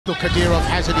Kadyrov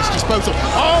has at his disposal.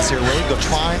 Oh! Siraj,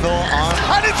 triangle on.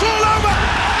 And it's all over!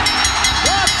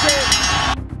 That's it!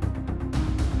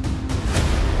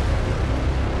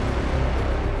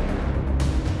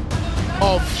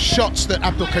 Of shots that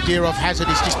Kadyrov has at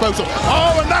his disposal.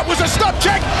 Oh, and that was a stop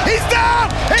check! He's down!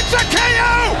 It's a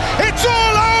KO! It's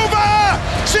all over!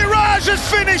 Siraj has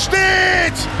finished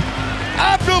it!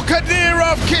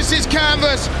 Kadyrov kisses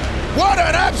canvas. What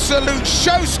an absolute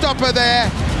showstopper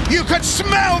there! You could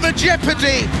smell the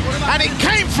jeopardy, and it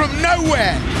came from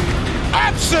nowhere.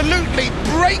 Absolutely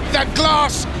break the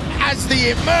glass as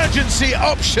the emergency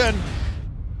option.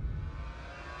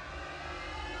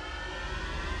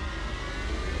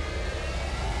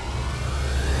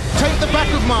 Take the back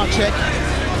of Marchek.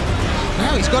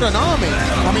 Now he's got an army.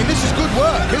 I mean, this is good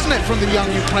work, isn't it, from the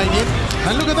young Ukrainian?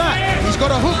 And look at that. He's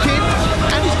got a hook in,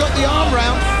 and he's got the arm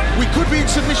round. We could be in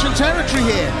submission territory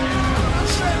here.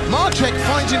 Marchek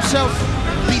finds himself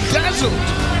bedazzled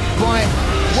by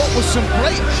what was some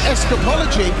great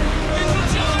escapology.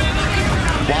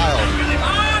 Wild.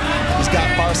 He's got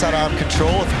far side arm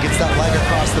control. If he gets that leg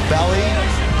across the belly,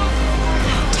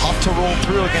 tough to roll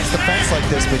through against the fence like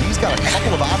this, but he's got a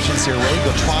couple of options here. Ready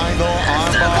to go triangle,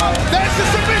 arm bar. There's the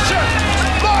submission!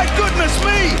 My goodness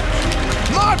me!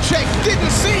 Marchek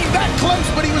didn't seem that close,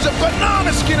 but he was a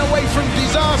banana skin away from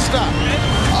disaster.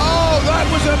 Oh, that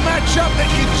was a matchup that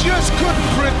you just couldn't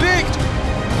predict.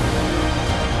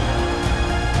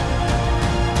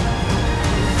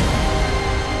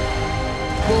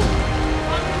 Well,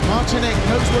 Martinek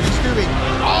knows what he's doing.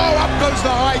 Oh, up goes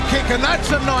the high kick, and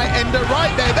that's a night ender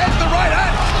right there. There's the right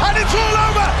hand, and it's all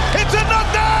over. It's a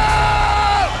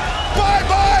knockdown!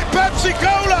 Bye-bye, Pepsi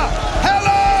Cola.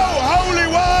 Hello, holy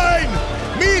wine.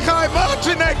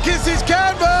 Martinek kisses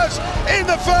canvas in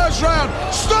the first round.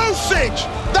 Stosic,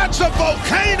 that's a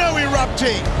volcano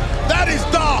erupting. That is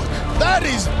dark. That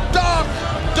is dark.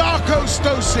 Darko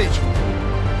Stosic.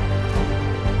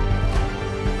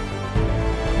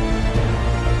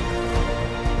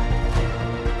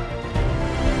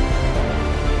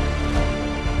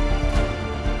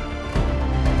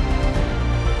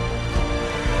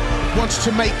 Wants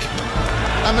to make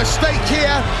a mistake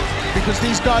here, because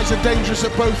these guys are dangerous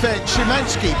at both ends.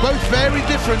 Szymanski, both very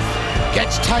different.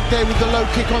 Gets tagged there with the low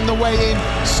kick on the way in,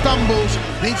 stumbles,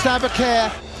 needs to have a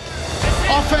care.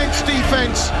 Offense,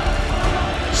 defense,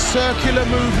 circular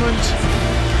movement,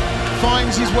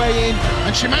 finds his way in,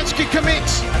 and Szymanski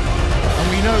commits. And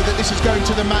we know that this is going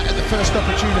to the mat at the first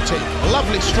opportunity.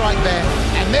 Lovely strike there,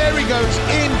 and there he goes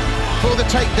in for the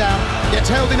takedown.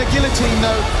 Gets held in a guillotine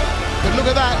though, but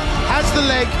look at that, has the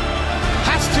leg,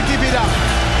 has to give it up.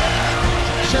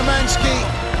 Szymanski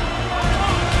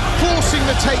forcing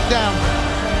the takedown,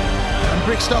 and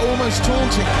Brichta almost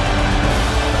taunting.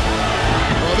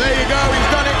 Well, there you go,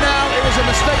 he's done it now. It was a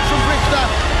mistake from Brichta.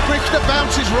 Brichta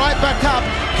bounces right back up.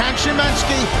 Can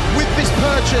Szymanski, with this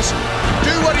purchase,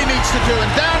 do what he needs to do?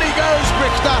 And down he goes,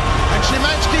 Brichta, and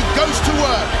Szymanski goes to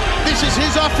work. This is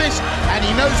his office, and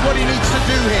he knows what he needs to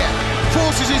do here.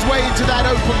 Forces his way into that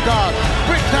open guard.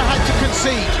 Brichta had to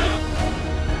concede.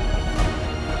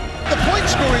 The point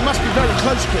scoring must be very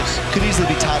close, Chris. Could easily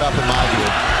be tied up in my view.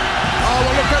 Oh,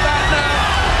 well, look at that now.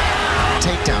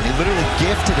 Takedown. He literally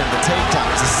gifted him the takedown.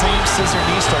 It's the same scissor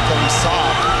knee strike that we saw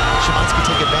Szymanski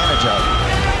take advantage of.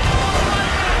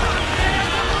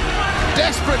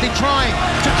 Desperately trying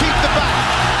to keep the back.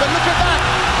 But look at that.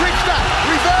 Brichta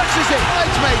reverses it.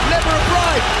 Bridesmaid, never a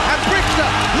bride. And Brichta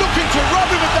looking to rob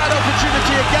him of that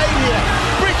opportunity again here.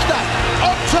 Brichta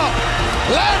on top,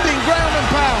 landing ground and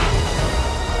pound.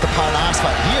 The Parnas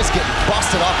fight, he is getting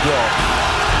busted up, Will.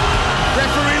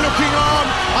 Referee looking on.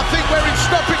 I think we're in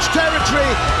stoppage territory.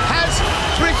 Has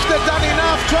Brichta done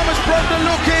enough? Thomas Brodner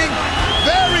looking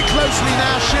very closely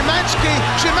now.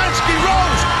 Szymanski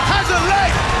rolls, has a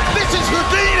leg. This is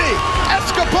Houdini.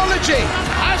 Escapology.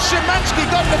 Has Szymanski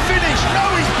got the finish? No,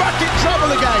 he's back in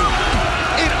trouble again.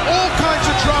 In all kinds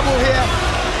of trouble here.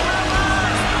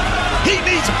 He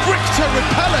needs Brichta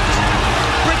repellent.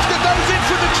 Brichta goes in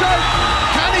for the choke.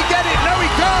 Can he get it? No, he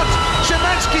can't.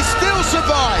 Szymanski still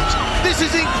survives. This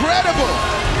is incredible.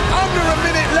 Under a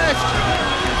minute left.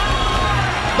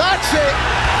 That's it.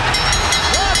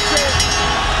 That's it.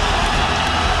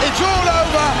 It's all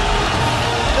over.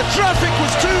 The traffic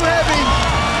was too heavy.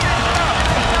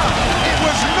 It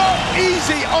was not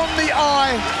easy on the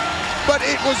eye, but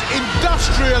it was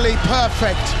industrially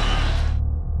perfect.